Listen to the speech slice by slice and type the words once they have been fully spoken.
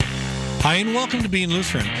Hi, and welcome to Being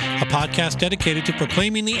Lutheran, a podcast dedicated to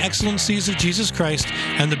proclaiming the excellencies of Jesus Christ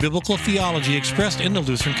and the biblical theology expressed in the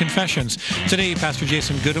Lutheran Confessions. Today, Pastor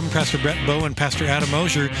Jason Goodham, Pastor Brett Bowe, and Pastor Adam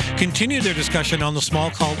Osier continue their discussion on the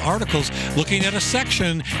Smalcald Articles, looking at a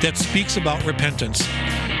section that speaks about repentance.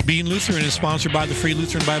 Being Lutheran is sponsored by the Free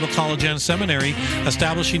Lutheran Bible College and Seminary,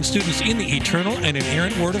 establishing students in the eternal and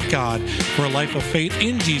inerrant Word of God for a life of faith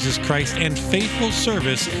in Jesus Christ and faithful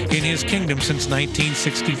service in His kingdom since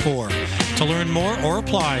 1964. To learn more or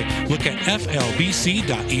apply, look at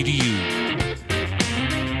flbc.edu.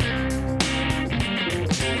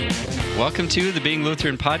 Welcome to the Being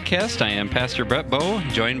Lutheran podcast. I am Pastor Brett Bowe,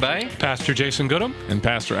 joined by Pastor Jason Goodham and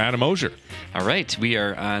Pastor Adam Osier. All right, we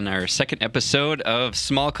are on our second episode of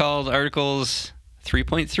Smalcald Articles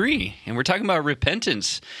 3.3, and we're talking about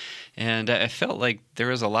repentance. And I felt like there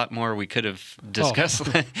was a lot more we could have discussed.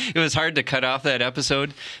 It was hard to cut off that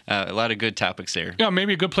episode. A lot of good topics there. Yeah,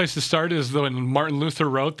 maybe a good place to start is when Martin Luther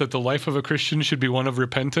wrote that the life of a Christian should be one of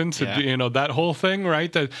repentance. Yeah. That whole thing,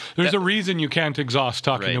 right? There's a reason you can't exhaust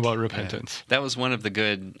talking about repentance. Yeah. That was one of the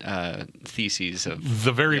good theses of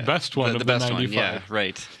the very best one of the best 95. One. Yeah,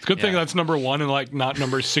 right. It's a good thing that's number one and not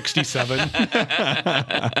number 67.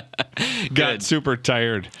 Got super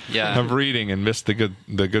tired of reading and missed the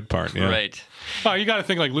good part. Yeah. Right. Oh, you got to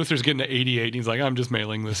think like Luther's getting to 88 and he's like, I'm just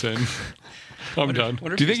mailing this in. I'm done.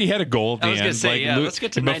 Do you think he had a goal at the end? I was going to say, let's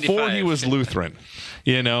get to 95. Before he was Lutheran,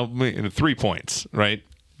 3 points, right?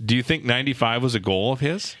 Do you think 95 was a goal of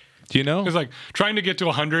his? Do you know? It's like trying to get to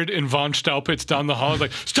 100 in von Staupitz down the hall. It's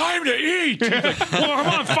like, it's time to eat. He's like, well,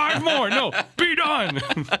 come on, 5 more. No, be done.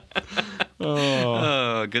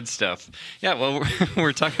 Oh, good stuff. Yeah, well,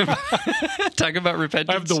 we're talking about repentance.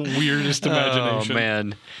 I have the weirdest imagination. Oh,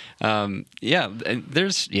 man. I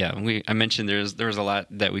mentioned there was a lot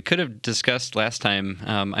that we could have discussed last time.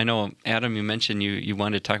 I know, Adam, you mentioned you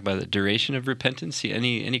wanted to talk about the duration of repentance.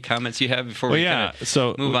 Any comments you have before we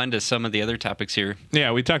move on to some of the other topics here?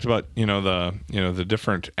 Yeah, we talked about the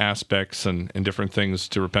different aspects and different things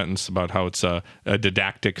to repentance, about how it's a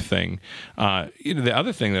didactic thing. The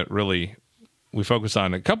other thing that really we focus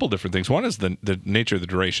on a couple different things. One is the nature of the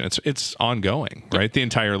duration. It's ongoing, right? The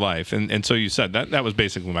entire life. And so you said that was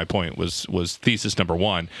basically my point, was thesis number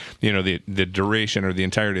one. The duration or the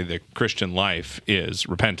entirety of the Christian life is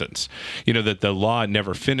repentance. That the law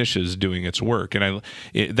never finishes doing its work. And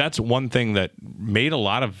that's one thing that made a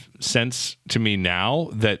lot of sense to me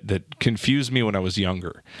now that confused me when I was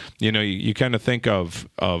younger. You kind of think of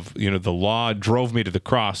the law drove me to the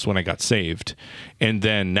cross when I got saved. And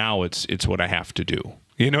then now it's what I have to do.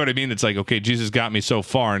 You know what I mean? It's like, okay, Jesus got me so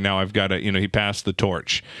far, and now I've got to, he passed the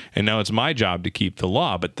torch. And now it's my job to keep the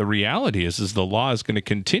law. But the reality is the law is going to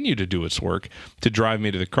continue to do its work to drive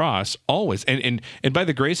me to the cross always. And by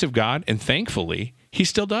the grace of God, and thankfully, he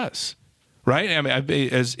still does. Right? I mean,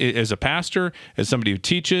 as a pastor, as somebody who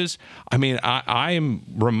teaches, I am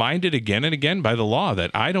reminded again and again by the law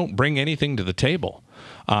that I don't bring anything to the table.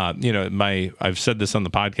 I've said this on the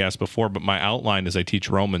podcast before, but my outline as I teach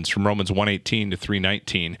Romans, from Romans 1:18 to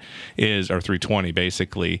 3:19 or 3:20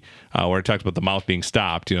 basically, where it talks about the mouth being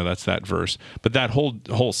stopped. That's that verse. But that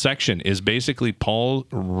whole section is basically Paul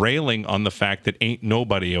railing on the fact that ain't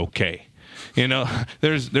nobody okay.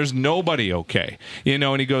 There's nobody okay.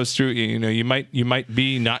 And he goes through, you might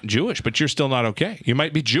be not Jewish, but you're still not okay. You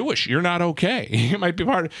might be Jewish, you're not okay. You might be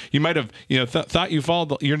you might have, thought you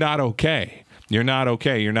followed, you're not okay. You're not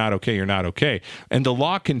okay. You're not okay. You're not okay. And the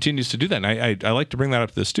law continues to do that. And I like to bring that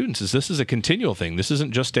up to the students. This is a continual thing. This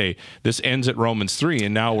isn't just this ends at Romans 3,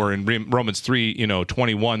 and now we're in Romans 3,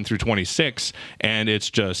 21 through 26, and it's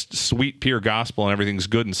just sweet, pure gospel, and everything's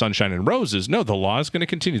good and sunshine and roses. No, the law is going to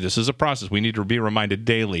continue. This is a process. We need to be reminded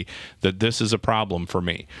daily that this is a problem for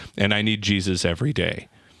me, and I need Jesus every day.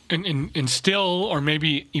 And still, or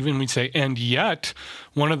maybe even we'd say, and yet,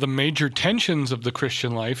 one of the major tensions of the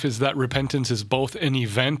Christian life is that repentance is both an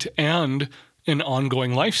event and an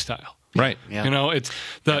ongoing lifestyle. Right. Yeah. It's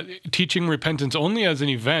the teaching repentance only as an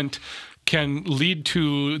event can lead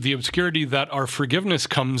to the obscurity that our forgiveness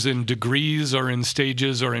comes in degrees or in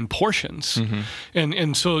stages or in portions. Mm-hmm.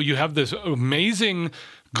 And so you have this amazing,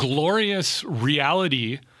 glorious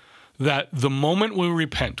reality that the moment we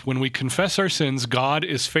repent, when we confess our sins, God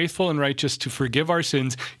is faithful and righteous to forgive our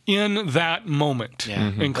sins in that moment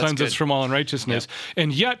and cleanse us from all unrighteousness. Yep.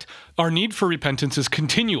 And yet, our need for repentance is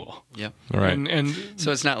continual. Yep. Right. And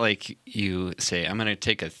so it's not like you say, I'm going to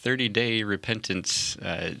take a 30-day repentance,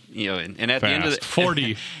 and at the end of the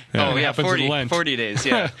 40. 40 days,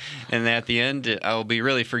 yeah. And at the end, I'll be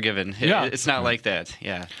really forgiven. It's not like that,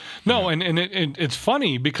 yeah. No, and it's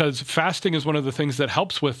funny because fasting is one of the things that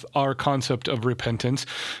helps with our our concept of repentance,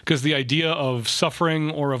 because the idea of suffering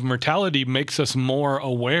or of mortality makes us more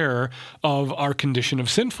aware of our condition of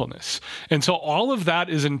sinfulness. And so all of that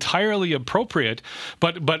is entirely appropriate,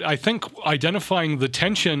 but I think identifying the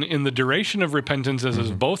tension in the duration of repentance as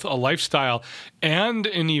both a lifestyle and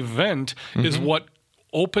an event is what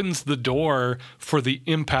opens the door for the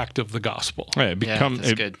impact of the gospel. Right,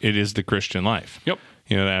 it is the Christian life. Yep.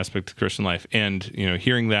 The aspect of the Christian life. And,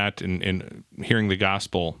 hearing that and hearing the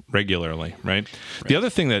gospel regularly, right? The other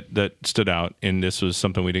thing that stood out, and this was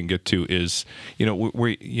something we didn't get to, is,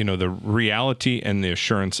 the reality and the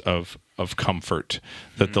assurance of comfort.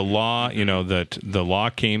 That the law, that the law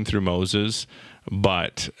came through Moses,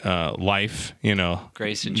 but life,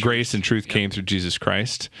 grace and truth came through Jesus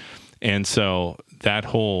Christ. And so that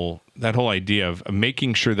whole idea of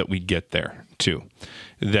making sure that we get there too,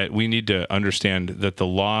 that we need to understand that the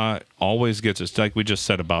law always gets us, like we just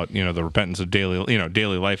said about, the repentance of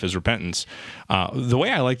daily life is repentance. The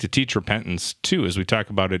way I like to teach repentance too, as we talk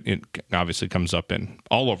about it, it obviously comes up in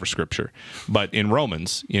all over Scripture, but in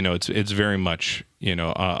Romans, it's very much,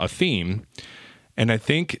 a theme. And I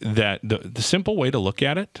think that the simple way to look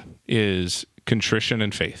at it is contrition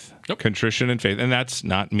and faith. Yep. Contrition and faith. And that's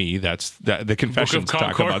not me. That's the confessions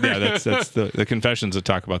talk about. Yeah, that's the confessions that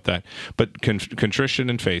talk about that. But contrition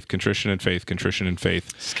and faith, contrition and faith, contrition and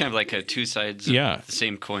faith. It's kind of like a two sides of the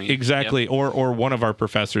same coin. Exactly. Yep. Or one of our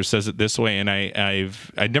professors says it this way, and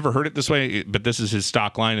I'd never heard it this way, but this is his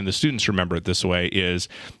stock line, and the students remember it this way, is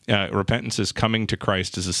repentance is coming to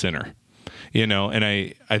Christ as a sinner. And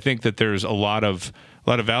I think that there's a lot of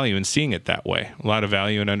value in seeing it that way, a lot of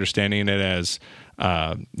value in understanding it as,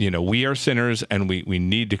 we are sinners and we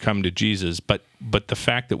need to come to Jesus, but the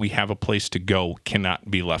fact that we have a place to go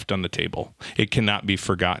cannot be left on the table. It cannot be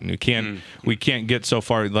forgotten. We can't get so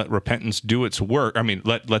far, let repentance do its work. I mean,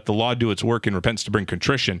 let the law do its work in repentance to bring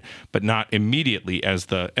contrition, but not immediately, as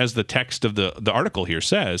the text of the article here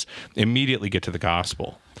says, immediately get to the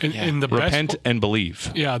gospel. And the repent and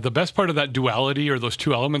believe. Yeah, the best part of that duality, or those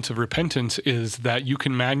two elements of repentance, is that you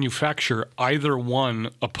can manufacture either one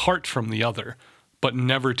apart from the other, but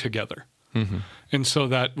never together. Mm-hmm. And so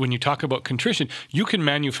that when you talk about contrition, you can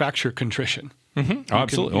manufacture contrition. Mm-hmm.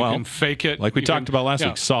 Absolutely. You can fake it. Like we talked about last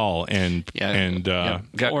week, Saul and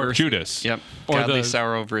or Judas. Yep. Or Godly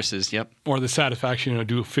sorrow versus, Or the satisfaction,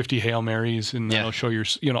 do 50 Hail Marys and that'll show your,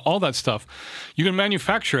 all that stuff. You can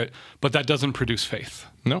manufacture it, but that doesn't produce faith.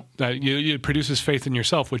 No. It produces faith in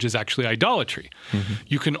yourself, which is actually idolatry. Mm-hmm.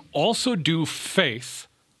 You can also do faith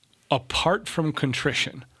apart from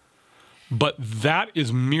contrition, but that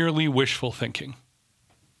is merely wishful thinking.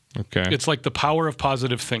 Okay. It's like the power of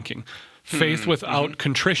positive thinking. Faith without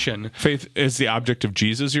contrition. Faith is the object of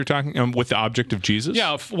Jesus, you're talking? With the object of Jesus?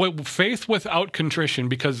 Yeah, faith without contrition,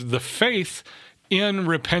 because the faith in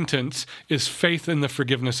repentance is faith in the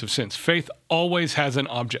forgiveness of sins. Faith always has an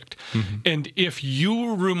object. Mm-hmm. And if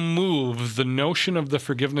you remove the notion of the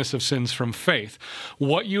forgiveness of sins from faith,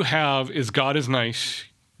 what you have is God is nice,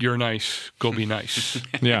 you're nice, go be nice.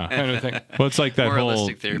 Yeah. Kind of thing. Well, it's like that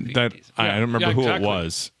moralistic therapy. I don't remember who it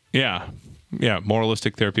was. Yeah. Yeah,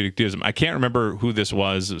 moralistic therapeutic deism. I can't remember who this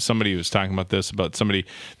was. Somebody was talking about this, about somebody,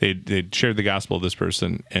 they'd shared the gospel of this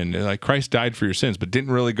person, and they're like, Christ died for your sins, but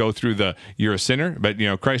didn't really go through you're a sinner, but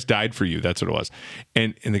Christ died for you. That's what it was.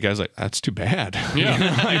 And the guy's like, that's too bad.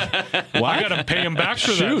 Yeah. Why? I got to pay him back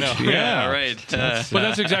for that now. Yeah, right. But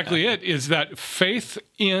that's exactly it, is that faith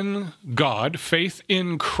in God, faith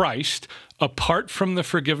in Christ, apart from the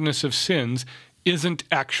forgiveness of sins, isn't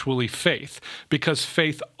actually faith, because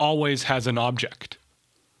faith always has an object.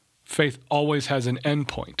 Faith always has an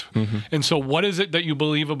endpoint. Mm-hmm. And so what is it that you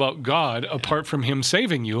believe about God apart from him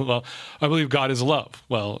saving you? Well, I believe God is love.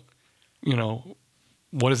 Well,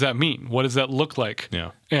 what does that mean? What does that look like? Yeah.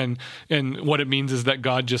 And what it means is that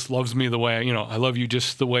God just loves me the way, I love you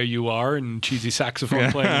just the way you are, and cheesy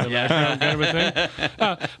saxophone playing in the background kind of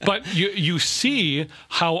a thing. But you see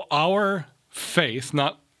how our faith,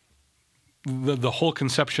 not the whole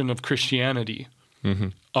conception of Christianity,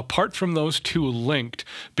 apart from those two linked,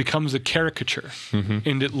 becomes a caricature,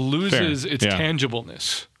 and it loses its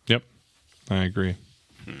tangibleness. Yep, I agree.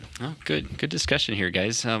 Oh, good discussion here,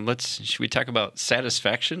 guys. Should we talk about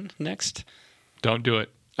satisfaction next? Don't do it.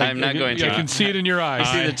 I'm not going to. I can see it in your eyes.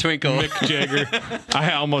 I see the twinkle. Mick Jagger.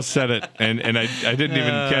 I almost said it, and I didn't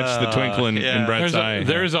even catch the twinkle in Brett's eye.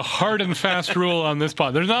 There's a hard and fast rule on this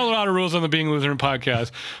pod. There's not a lot of rules on the Being Lutheran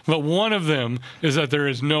podcast, but one of them is that there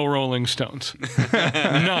is no Rolling Stones.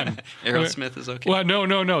 None. Aerosmith is okay. Well, no.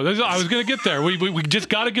 I was going to get there. We just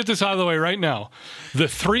got to get this out of the way right now. The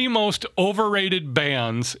three most overrated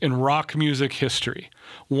bands in rock music history.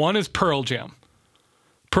 One is Pearl Jam.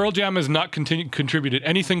 Pearl Jam has not contributed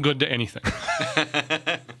anything good to anything.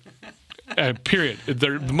 Period.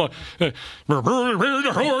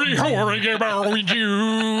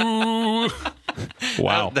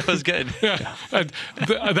 Wow. That was good. Yeah.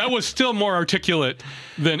 That was still more articulate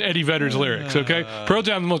than Eddie Vedder's lyrics, okay? Pearl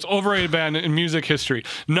Jam, the most overrated band in music history.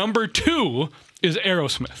 Number 2 is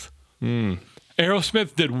Aerosmith.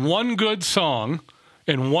 Aerosmith did one good song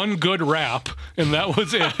and one good rap, and that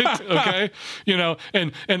was it, okay?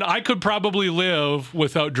 And I could probably live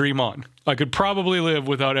without Dream On. I could probably live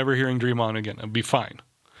without ever hearing Dream On again. I'd be fine.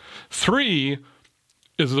 3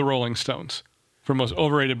 is the Rolling Stones. For most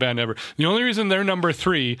overrated band ever. The only reason they're number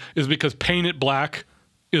 3 is because Paint It Black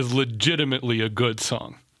is legitimately a good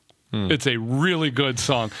song. It's a really good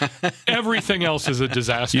song. Everything else is a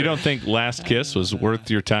disaster. You don't think Last Kiss was worth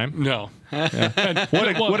your time? No. Yeah.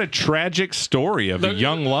 What a tragic story of a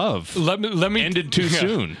young love. Let me ended too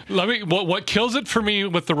soon. What kills it for me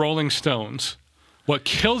with the Rolling Stones? What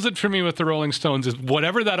kills it for me with the Rolling Stones is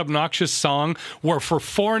whatever that obnoxious song where for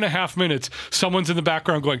 4.5 minutes someone's in the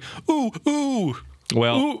background going, ooh, ooh.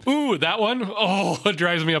 Well, ooh, that one. Oh, it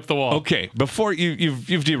drives me up the wall. Okay, before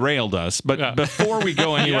you've derailed us, but before we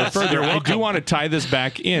go anywhere further, I do want to tie this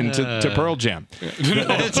back in to Pearl Jam.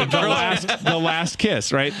 The last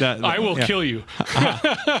kiss, right? I will kill you.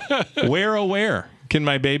 Where, oh, where can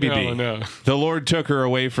my baby be? No. The Lord took her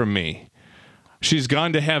away from me. She's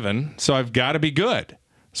gone to heaven, so I've got to be good,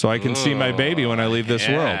 so I can see my baby when I leave this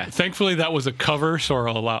world. Thankfully, that was a cover, so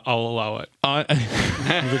I'll allow it.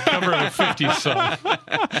 The cover of a 50s song.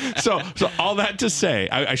 So all that to say,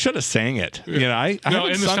 I should have sang it. I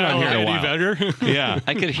haven't sung on here in a while. Vedder. Yeah,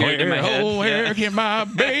 I could hear it in my head. Oh, where can my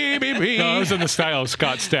baby be? No, I was in the style of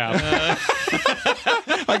Scott Stapp.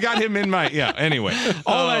 I got him in my Anyway,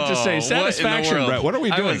 all that to say, satisfaction, Brett. What are we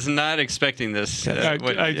doing? I was not expecting this.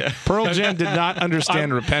 Pearl Jam did not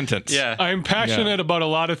understand repentance. Yeah, I'm passionate about a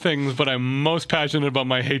lot of things, but I'm most passionate about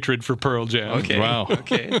my hatred for Pearl Jam. Okay. Wow.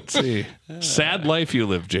 Okay. Let's see. Sad life you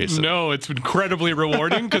live, Jason. No, it's incredibly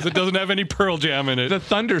rewarding because it doesn't have any Pearl Jam in it. The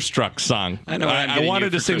Thunderstruck song. I know. I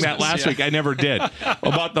wanted to sing Christmas. that last week. I never did.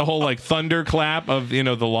 About the whole thunderclap of the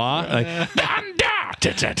law.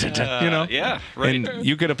 Yeah, right. And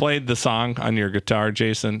you could have played the song on your guitar,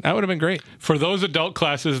 Jason. That would have been great. For those adult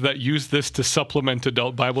classes that use this to supplement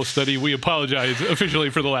adult Bible study, we apologize officially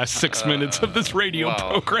for the last 6 minutes of this radio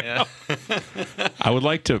program. Yeah. I would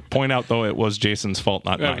like to point out, though, it was Jason's fault,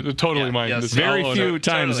 not mine. Totally mine. Yes. Very few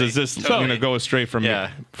times does this go astray from me,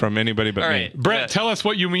 from anybody but me. Brett, tell us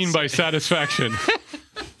what you mean by satisfaction.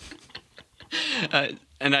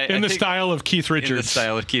 In the style of Keith Richards. In the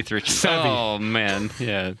style of Keith Richards. Savvy. Oh, man.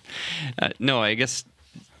 Yeah. No, I guess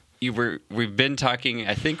we've been talking,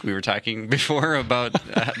 I think we were talking before about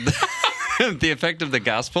the effect of the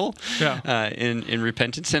gospel in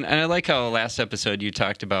repentance. And I like how last episode you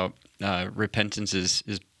talked about repentance is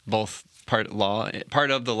both part of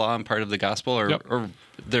the law and part of the gospel, or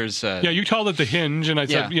there's... you called it the hinge, and I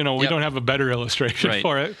said, we don't have a better illustration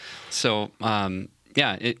for it. So...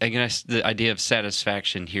 I guess the idea of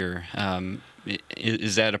satisfaction here,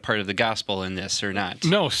 is that a part of the gospel in this or not?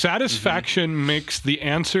 No, satisfaction makes the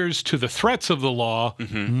answers to the threats of the law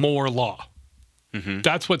more law.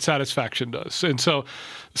 That's what satisfaction does. And so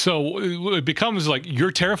it becomes like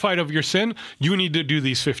you're terrified of your sin, you need to do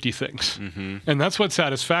these 50 things. And that's what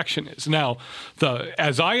satisfaction is. Now,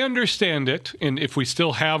 as I understand it, and if we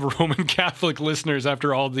still have Roman Catholic listeners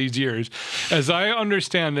after all these years, as I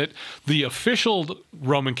understand it, the official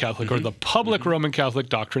Roman Catholic or the public Roman Catholic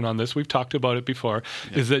doctrine on this, we've talked about it before,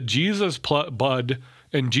 is that Jesus' blood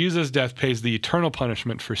and Jesus' death pays the eternal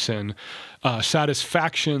punishment for sin.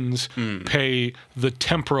 Satisfactions pay the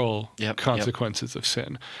temporal consequences of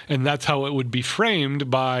sin. And that's how it would be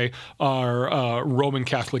framed by our Roman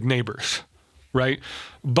Catholic neighbors, right?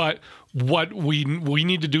 But what we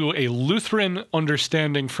need to do a Lutheran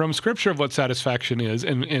understanding from Scripture of what satisfaction is,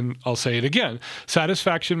 and I'll say it again,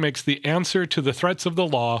 satisfaction makes the answer to the threats of the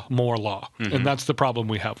law more law. And that's the problem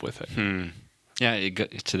we have with it. Yeah,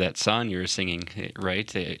 to that song you were singing,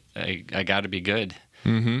 right? I got to be good.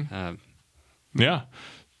 Yeah.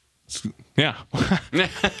 Yeah.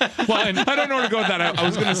 Well, and I don't know where to go with that. I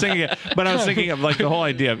was going to sing it, but I was thinking of the whole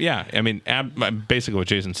idea of, basically what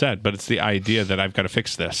Jason said, but it's the idea that I've got to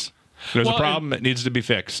fix this. There's a problem that needs to be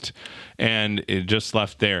fixed, and it just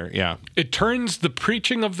left there. Yeah. It turns the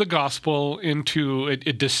preaching of the gospel into,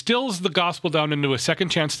 it distills the gospel down into a second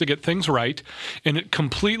chance to get things right, and it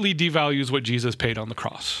completely devalues what Jesus paid on the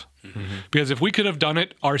cross. Because if we could have done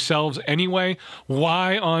it ourselves anyway,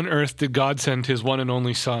 why on earth did God send his one and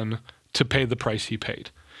only Son to pay the price he paid?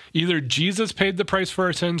 Either Jesus paid the price for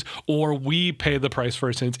our sins or we pay the price for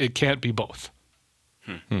our sins. It can't be both.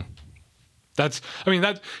 That's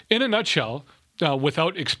in a nutshell,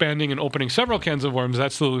 without expanding and opening several cans of worms,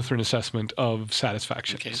 that's the Lutheran assessment of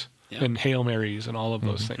satisfactions. Okay. Yeah. And Hail Marys and all of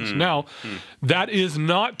those things. Now, that is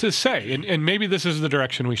not to say, and maybe this is the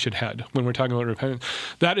direction we should head when we're talking about repentance,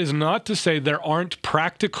 that is not to say there aren't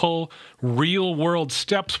practical, real-world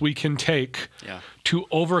steps we can take to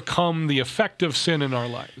overcome the effect of sin in our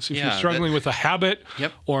lives. If you're struggling with a habit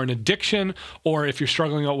or an addiction, or if you're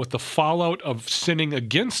struggling out with the fallout of sinning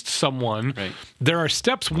against someone, there are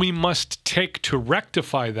steps we must take to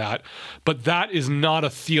rectify that, but that is not a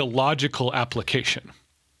theological application.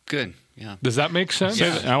 Good. Yeah. Does that make sense?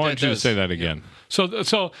 I want you to say that again.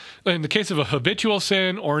 So in the case of a habitual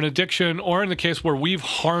sin or an addiction, or in the case where we've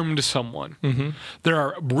harmed someone, there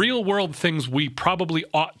are real world things we probably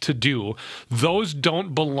ought to do. Those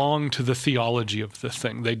don't belong to the theology of the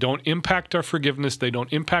thing. They don't impact our forgiveness. They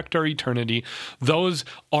don't impact our eternity. Those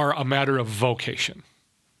are a matter of vocation.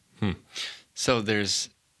 So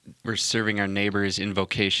we're serving our neighbors in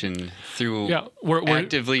vocation through we're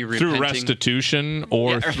actively repenting. Through restitution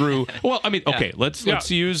or through,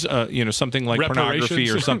 let's use something like pornography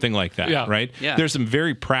or something like that, right? Yeah. There's some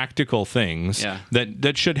very practical things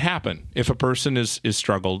that should happen if a person is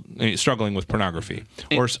struggling with pornography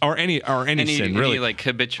or any sin, really, like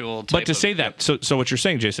habitual. But to say that, so what you're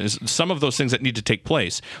saying, Jason, is some of those things that need to take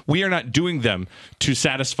place, we are not doing them to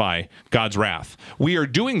satisfy God's wrath. We are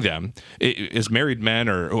doing them as married men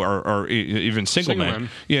or even single men,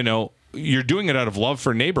 you're doing it out of love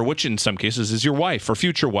for neighbor, which in some cases is your wife or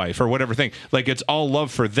future wife or whatever thing. Like, it's all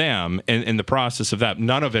love for them, and in the process of that,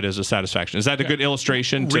 none of it is a satisfaction. Is that a good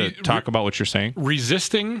illustration to talk about what you're saying?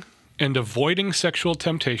 Resisting and avoiding sexual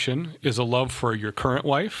temptation is a love for your current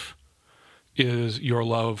wife, is your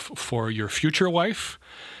love for your future wife.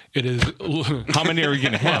 It is. How many are you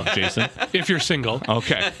going to have, Jason? If you're single.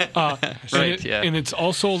 Okay. And it's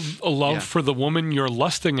also a love for the woman you're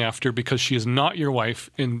lusting after because she is not your wife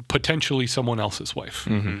and potentially someone else's wife.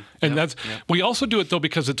 And we also do it, though,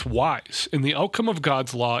 because it's wise. And the outcome of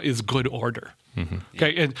God's law is good order.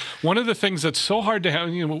 Okay, and one of the things that's so hard to have,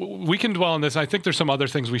 we can dwell on this. I think there's some other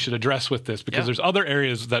things we should address with this because there's other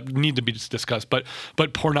areas that need to be discussed. But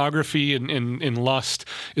pornography and lust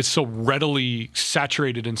is so readily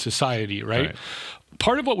saturated in society, right?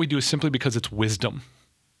 Part of what we do is simply because it's wisdom.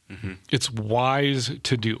 It's wise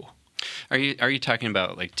to do. Are you talking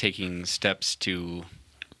about like taking steps to,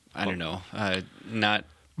 I don't know, not.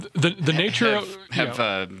 The nature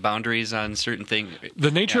have boundaries on certain things. The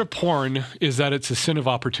nature of porn is that it's a sin of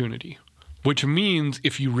opportunity, which means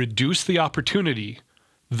if you reduce the opportunity,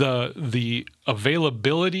 the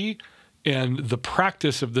availability and the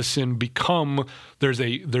practice of the sin there's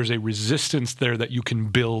a resistance there that you can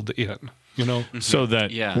build in. So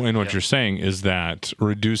that what you're saying is that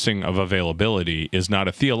reducing of availability is not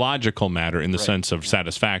a theological matter in the sense of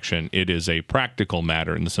satisfaction. It is a practical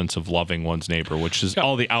matter in the sense of loving one's neighbor, which is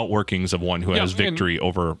all the outworkings of one who has victory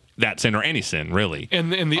over that sin or any sin, really.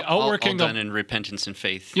 And the outworking all done in repentance and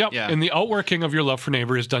faith. And the outworking of your love for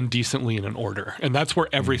neighbor is done decently and in order. And that's where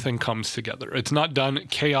everything comes together. It's not done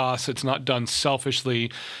chaos. It's not done selfishly.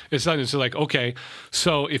 It's like, okay,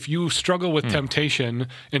 so if you struggle with temptation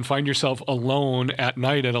and find yourself alone at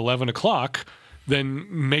night at 11 o'clock, then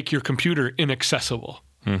make your computer inaccessible.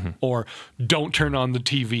 Or don't turn on the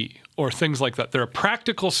TV, or things like that. There are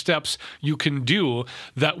practical steps you can do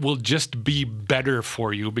that will just be better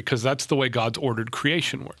for you because that's the way God's ordered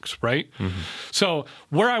creation works, right? So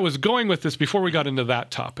where I was going with this before we got into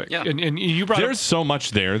that topic, and you brought there's so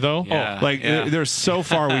much there, though. There's so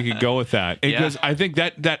far we could go with that. Because I think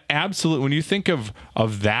that absolutely, when you think of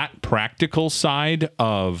that practical side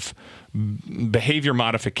of behavior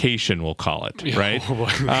modification, we'll call it, right?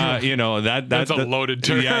 That's a loaded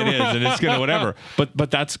term. Yeah, it is, and it's gonna whatever.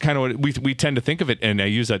 But that's kind of what we tend to think of it, and I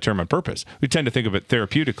use that term on purpose. We tend to think of it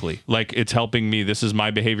therapeutically, like it's helping me. This is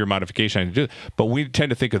my behavior modification. I do, but we tend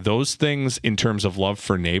to think of those things in terms of love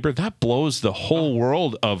for neighbor. That blows the whole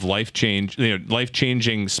world of life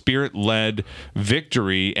changing, spirit-led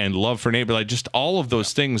victory and love for neighbor. Like just all of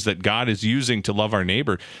those things that God is using to love our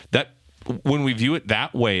neighbor. That. When we view it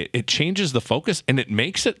that way, it changes the focus and it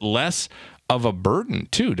makes it less of a burden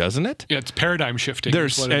too, doesn't it? Yeah, it's paradigm shifting.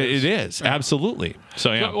 It is absolutely.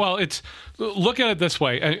 So yeah. Well, look at it this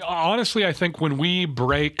way. Honestly, I think when we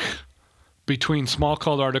break between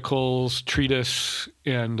Smalcald Articles, treatise,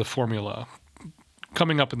 and the formula,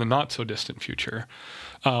 coming up in the not so distant future,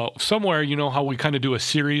 somewhere, how we kind of do a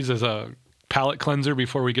series as a palate cleanser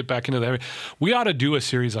before we get back into that. We ought to do a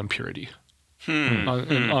series on purity.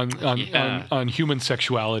 on human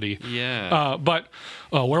sexuality. Yeah. But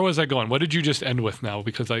where was I going? What did you just end with now?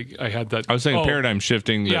 Because I had that. I was saying paradigm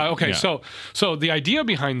shifting. Okay. So the idea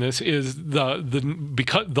behind this is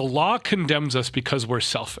because the law condemns us because we're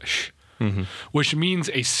selfish, which means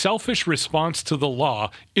a selfish response to the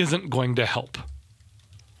law isn't going to help.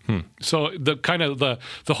 So the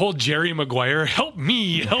whole Jerry Maguire, help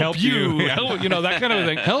me, help you, that kind of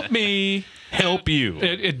thing. Help me, help you.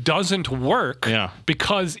 It doesn't work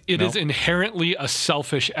because it is inherently a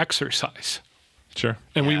selfish exercise. Sure.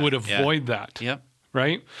 And we would avoid that. Yep.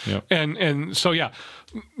 Right? Yep. And so,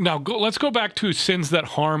 Now, let's go back to sins that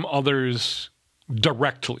harm others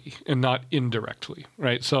directly and not indirectly,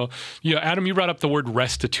 right? So, Adam, you brought up the word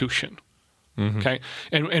restitution. Okay.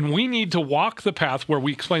 And we need to walk the path where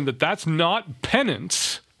we explain that that's not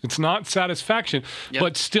penance. It's not satisfaction,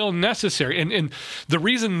 but still necessary. And the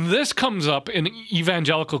reason this comes up in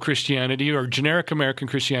evangelical Christianity or generic American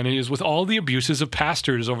Christianity is with all the abuses of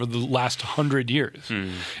pastors over the last 100 years.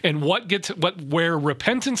 And where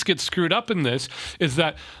repentance gets screwed up in this is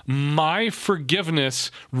that my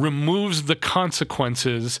forgiveness removes the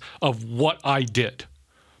consequences of what I did.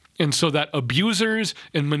 And so that abusers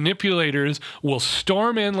and manipulators will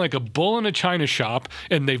storm in like a bull in a china shop,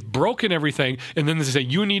 and they've broken everything, and then they say,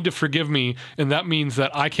 you need to forgive me, and that means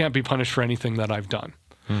that I can't be punished for anything that I've done.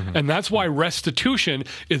 And that's why restitution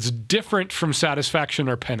is different from satisfaction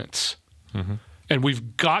or penance. And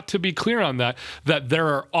we've got to be clear on that there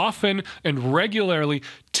are often and regularly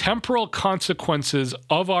temporal consequences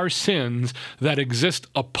of our sins that exist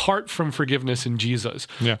apart from forgiveness in Jesus.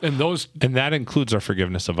 Yeah. And that includes our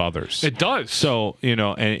forgiveness of others. It does. So,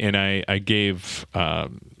 and I gave a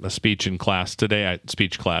speech in class today,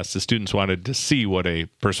 speech class. The students wanted to see what a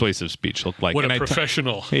persuasive speech looked like. What a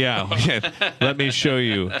professional. Let me show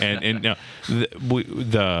you. And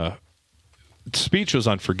the speech was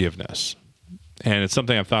on forgiveness. And it's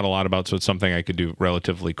something I've thought a lot about, so it's something I could do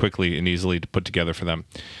relatively quickly and easily to put together for them.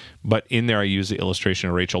 But in there, I use the illustration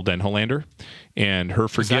of Rachel Denhollander and her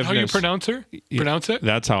forgiveness. Is that how you pronounce her? Pronounce it?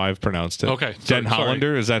 That's how I've pronounced it. Okay.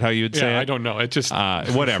 Denhollander, is that how you'd say it? I don't know. It just...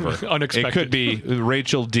 whatever. Unexpected. It could be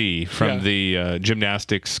Rachel D. from the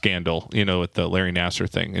gymnastics scandal, with the Larry Nassar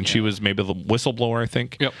thing. And she was maybe the whistleblower, I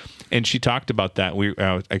think. Yep. And she talked about that.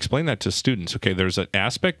 I explained that to students. Okay, there's an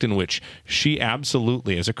aspect in which she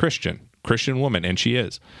absolutely, as a Christian woman, and she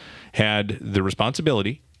had the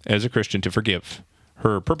responsibility as a Christian to forgive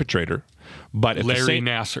her perpetrator, but at Larry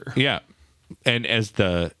Nassar. Yeah, and at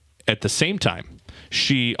the same time,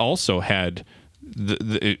 she also had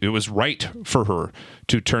it was right for her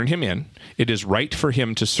to turn him in. It is right for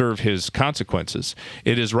him to serve his consequences.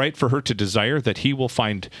 It is right for her to desire that he will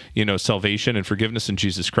find, salvation and forgiveness in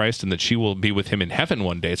Jesus Christ, and that she will be with him in heaven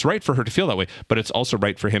one day. It's right for her to feel that way, but it's also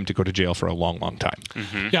right for him to go to jail for a long, long time.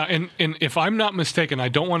 Yeah, and if I'm not mistaken, I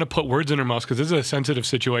don't want to put words in her mouth because this is a sensitive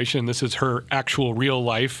situation. This is her actual real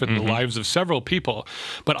life and the lives of several people.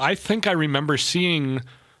 But I think I remember seeing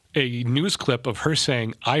a news clip of her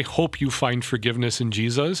saying, I hope you find forgiveness in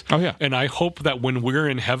Jesus. Oh, yeah. And I hope that when we're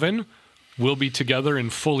in heaven, we'll be together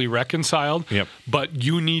and fully reconciled. Yep. But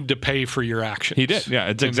you need to pay for your actions. He did. Yeah,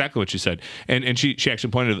 it's exactly what she said. And she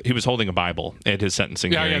actually pointed, he was holding a Bible at his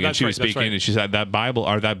sentencing hearing. And she was speaking, and she said, that Bible,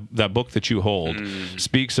 or that book that you hold,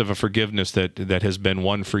 speaks of a forgiveness that has been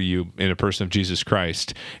won for you in a person of Jesus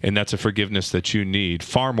Christ. And that's a forgiveness that you need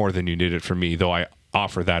far more than you need it from me, though I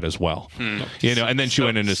offer that as well. And then she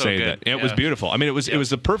went in to say good. that it was beautiful. I mean, it was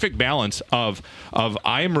the perfect balance of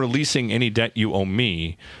I am releasing any debt you owe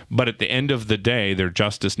me, but at the end of the day, their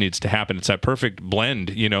justice needs to happen. It's that perfect blend,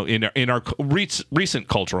 in our recent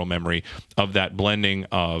cultural memory of that blending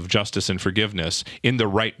of justice and forgiveness in the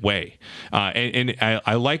right way. And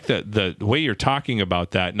I like the way you're talking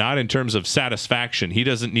about that, not in terms of satisfaction. He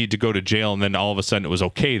doesn't need to go to jail and then all of a sudden it was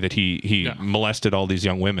okay that he molested all these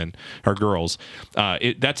young women or girls.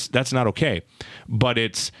 That's not okay, but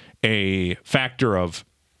it's a factor of,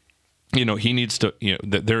 he needs to,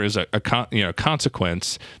 that there is a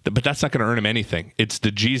consequence, but that's not going to earn him anything. It's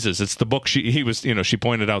the Jesus. It's the book she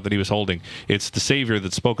pointed out that he was holding. It's the Savior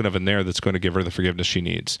that's spoken of in there that's going to give her the forgiveness she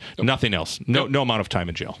needs. Yep. Nothing else. No amount of time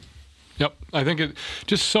in jail. Yep. I think it's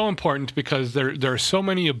just so important because there are so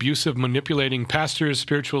many abusive, manipulating pastors,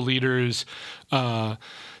 spiritual leaders,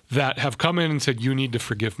 that have come in and said, you need to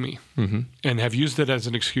forgive me, and have used it as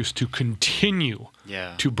an excuse to continue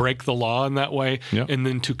to break the law in that way, and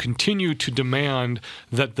then to continue to demand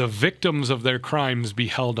that the victims of their crimes be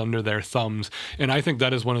held under their thumbs. And I think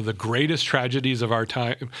that is one of the greatest tragedies of our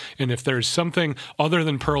time. And if there's something other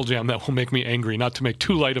than Pearl Jam that will make me angry, not to make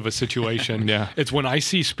too light of a situation, it's when I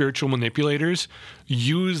see spiritual manipulators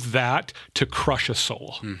use that to crush a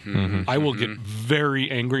soul. I will get very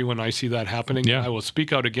angry when I see that happening. I will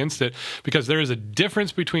speak out against it, because there is a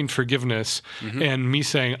difference between forgiveness and me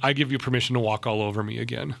saying, I give you permission to walk all over me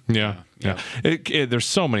again. There's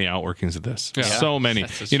so many outworkings of this. So many.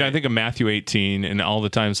 I think of Matthew 18, and all the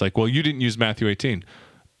time it's like, well, you didn't use Matthew 18.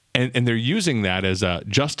 And they're using that as a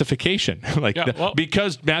justification,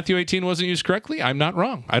 because Matthew 18 wasn't used correctly. I'm not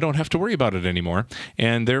wrong. I don't have to worry about it anymore,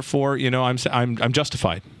 and therefore, I'm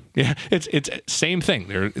justified. Yeah, it's same thing.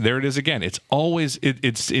 There it is again. It's always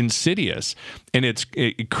it's insidious, and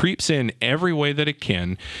it creeps in every way that it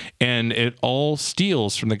can, and it all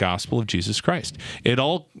steals from the gospel of Jesus Christ. It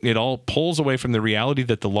all pulls away from the reality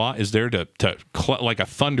that the law is there to like a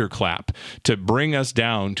thunderclap, to bring us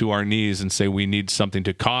down to our knees and say we need something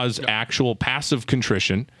to cause actual passive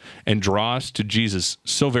contrition and draw us to Jesus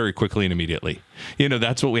so very quickly and immediately.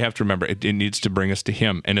 That's what we have to remember. It needs to bring us to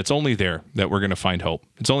Him, and it's only there that we're going to find hope.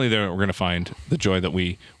 It's only there that we're going to find the joy that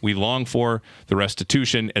we long for, the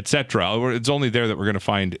restitution, etc. It's only there that we're going to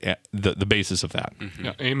find the basis of that.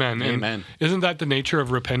 Amen. And isn't that the nature of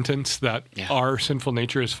repentance? That our sinful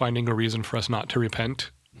nature is finding a reason for us not to repent.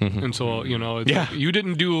 And so, like, you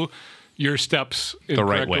didn't do your steps in the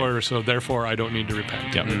correct order, so therefore I don't need to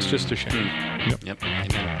repent. It's just a shame.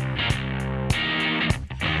 Amen.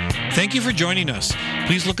 Thank you for joining us.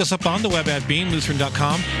 Please look us up on the web at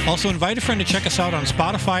beinglutheran.com. Also, invite a friend to check us out on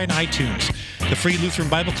Spotify and iTunes. The Free Lutheran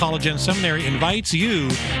Bible College and Seminary invites you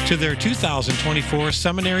to their 2024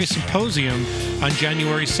 Seminary Symposium on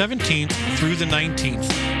January 17th through the 19th,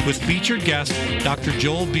 with featured guest Dr.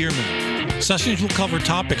 Joel Bierman. Sessions will cover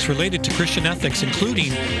topics related to Christian ethics,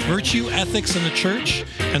 including virtue ethics in the church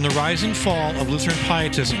and the rise and fall of Lutheran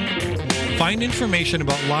pietism. Find information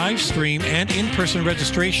about live stream and in-person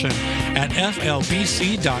registration at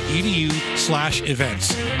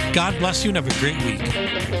flbc.edu/events. God bless you and have a great week.